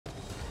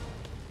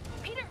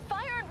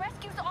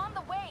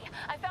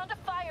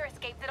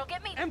grenades. It'll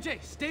get me...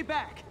 MJ, stay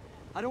back!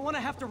 I don't want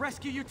to have to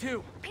rescue you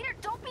too! Peter,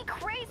 don't be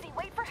crazy!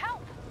 Wait for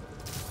help!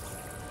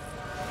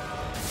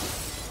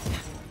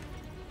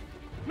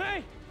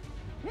 May!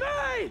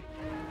 May!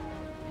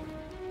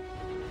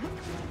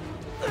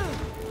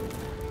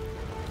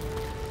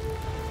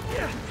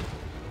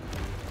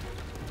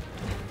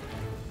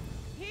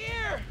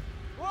 Here!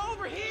 We're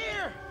over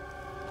here!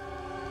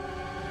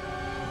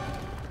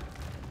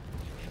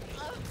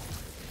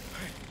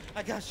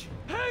 I got you.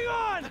 Hang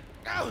on!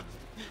 Oh.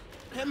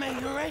 Hey,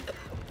 man, you all right?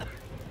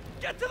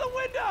 Get to the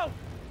window!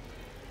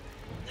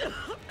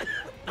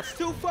 It's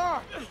too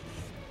far.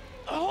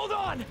 Hold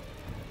on!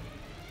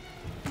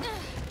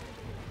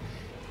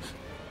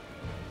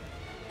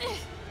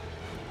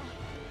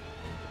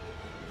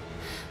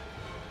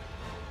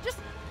 Just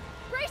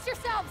brace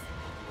yourselves!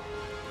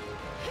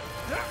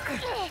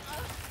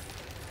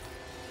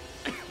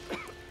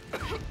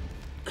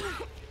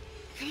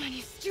 Come on,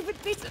 you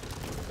stupid piece of...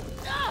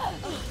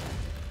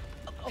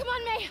 Come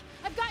on, May!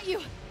 I've got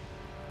you!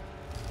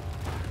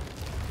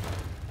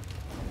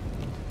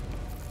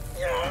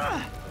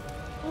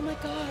 Oh my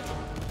god.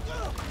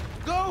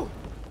 Go!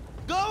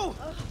 Go!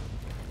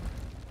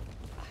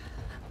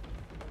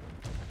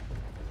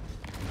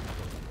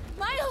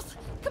 Miles!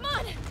 Come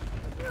on!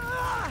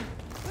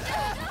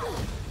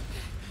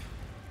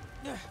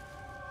 No!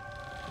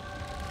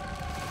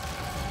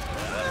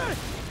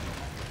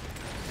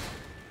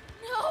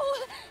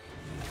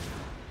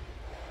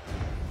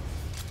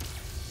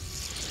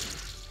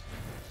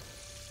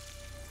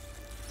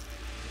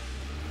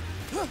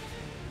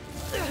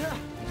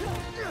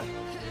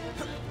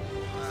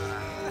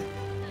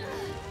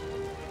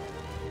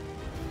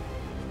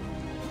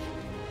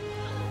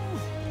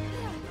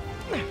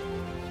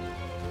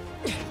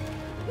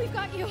 We've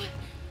got you.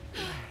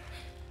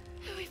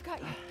 We've got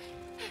you.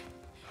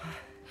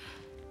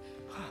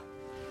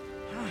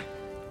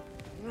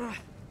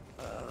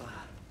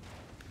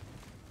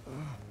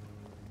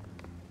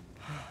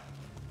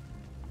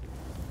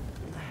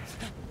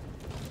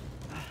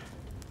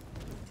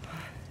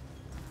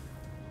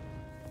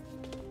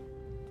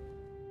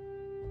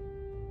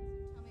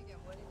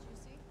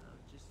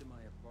 Just in my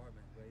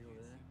apartment, right over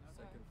there,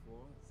 second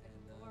floor, and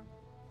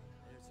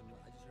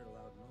I just heard a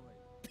loud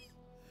noise.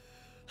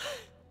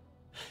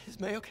 Is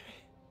May okay?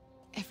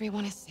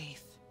 Everyone is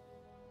safe.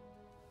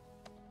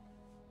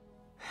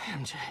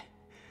 MJ,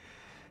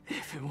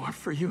 if it weren't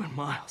for you and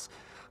Miles,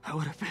 I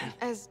would have been...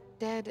 As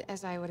dead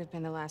as I would have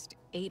been the last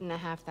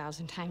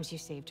 8,500 times you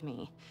saved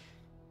me.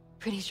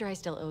 Pretty sure I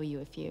still owe you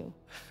a few.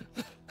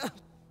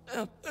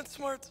 That's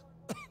smart.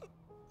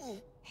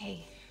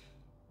 Hey.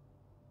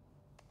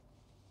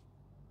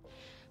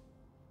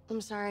 I'm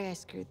sorry I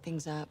screwed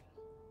things up.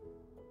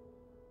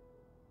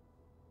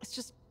 It's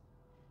just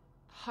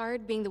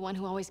hard being the one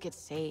who always gets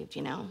saved,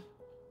 you know?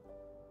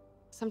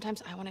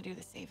 Sometimes I want to do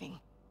the saving.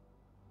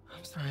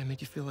 I'm sorry I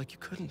made you feel like you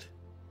couldn't.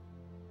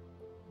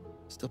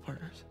 Still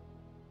partners?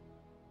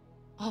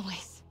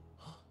 Always.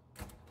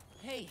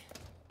 Hey.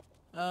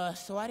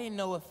 So I didn't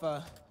know if,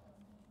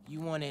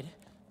 you wanted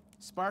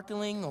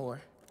sparkling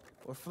or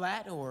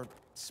flat or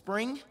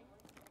spring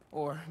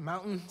or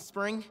mountain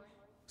spring.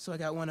 So I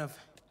got one of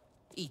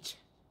each.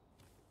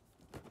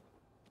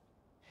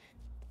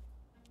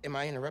 Am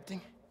I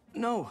interrupting?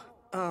 No.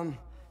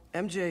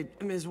 MJ,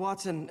 Ms.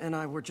 Watson, and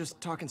I were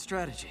just talking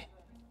strategy.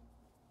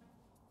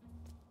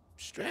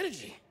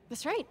 Strategy?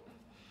 That's right.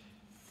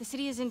 The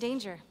city is in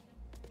danger.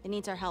 It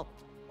needs our help.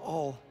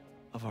 All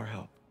of our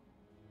help.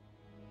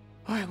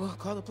 All right, well,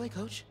 call the play,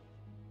 coach.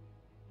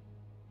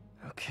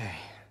 Okay.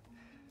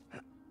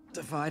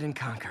 Divide and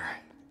conquer.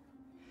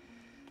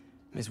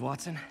 Ms.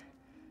 Watson,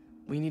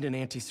 we need an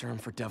anti-serum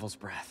for Devil's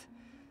Breath.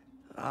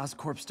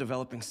 Oscorp's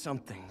developing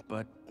something,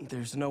 but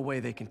there's no way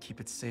they can keep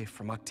it safe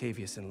from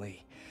Octavius and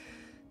Lee.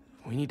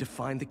 We need to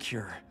find the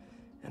cure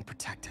and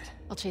protect it.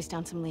 I'll chase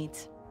down some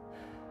leads.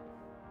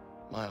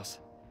 Miles,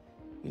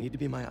 you need to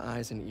be my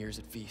eyes and ears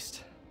at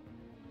Feast.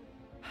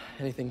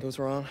 Anything goes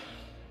wrong,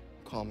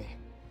 call me.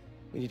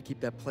 We need to keep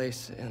that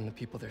place and the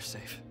people there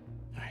safe.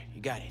 All right,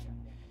 you got it.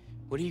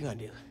 What are you gonna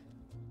do?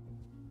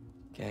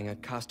 Gang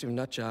at Costume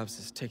Nutjobs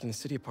is taking the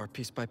city apart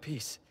piece by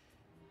piece.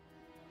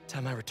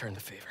 Time I return the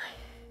favor.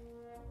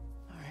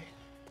 All right.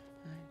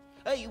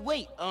 Hey,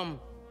 wait, how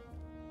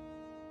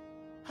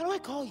do I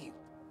call you?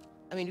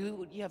 I mean,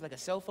 do you have like a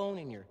cell phone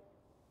in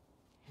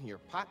your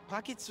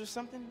pockets or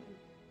something?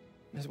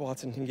 Ms.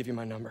 Watson can give you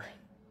my number.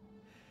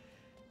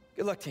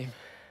 Good luck, team.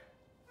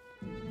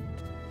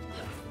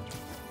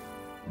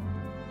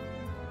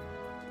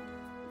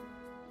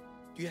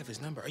 You have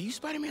his number. Are you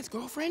Spider-Man's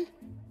girlfriend?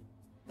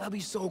 That'd be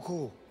so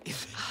cool.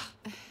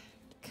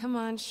 Come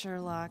on,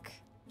 Sherlock.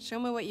 Show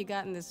me what you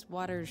got in this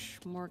water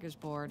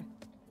smorgasbord.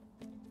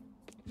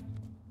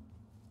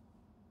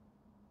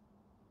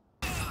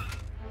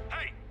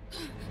 Hey!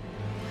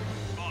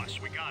 Boss,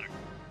 we got her.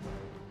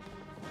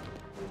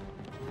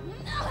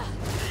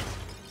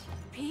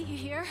 Pete, you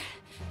here?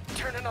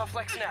 Turning off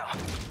Lex now.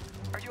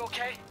 Are you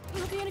okay?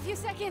 We'll be in a few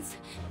seconds.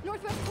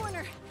 Northwest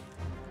corner.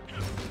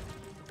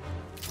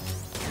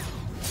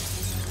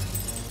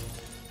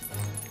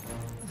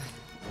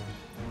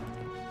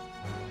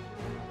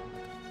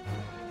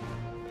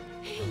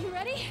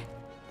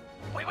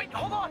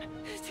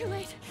 Too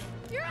late.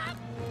 You're up!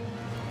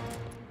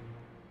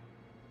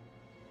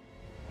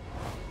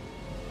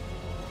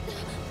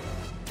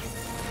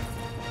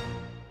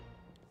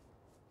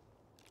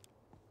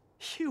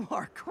 You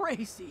are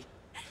crazy.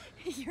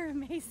 You're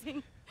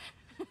amazing.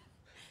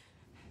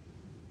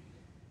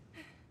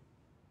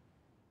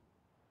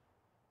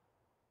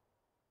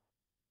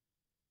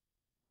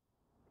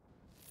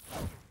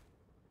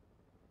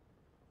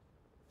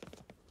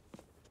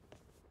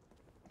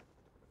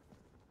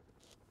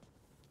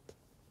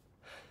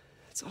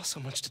 It's all so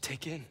much to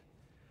take in.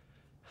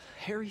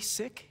 Harry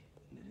sick,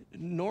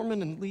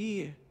 Norman and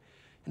Lee,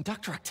 and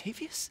Dr.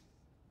 Octavius?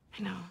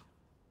 I know.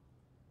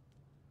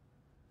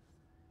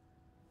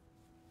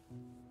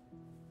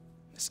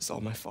 This is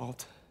all my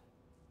fault.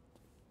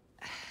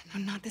 No,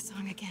 not this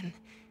song again.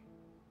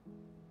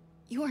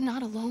 You are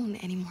not alone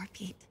anymore,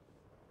 Pete.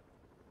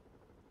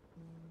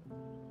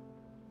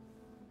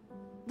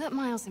 Let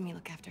Miles and me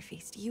look after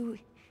Feast. You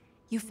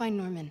find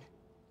Norman.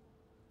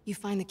 You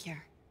find the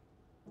cure.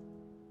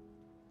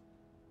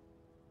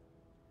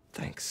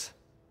 Thanks,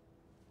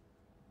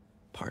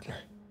 partner.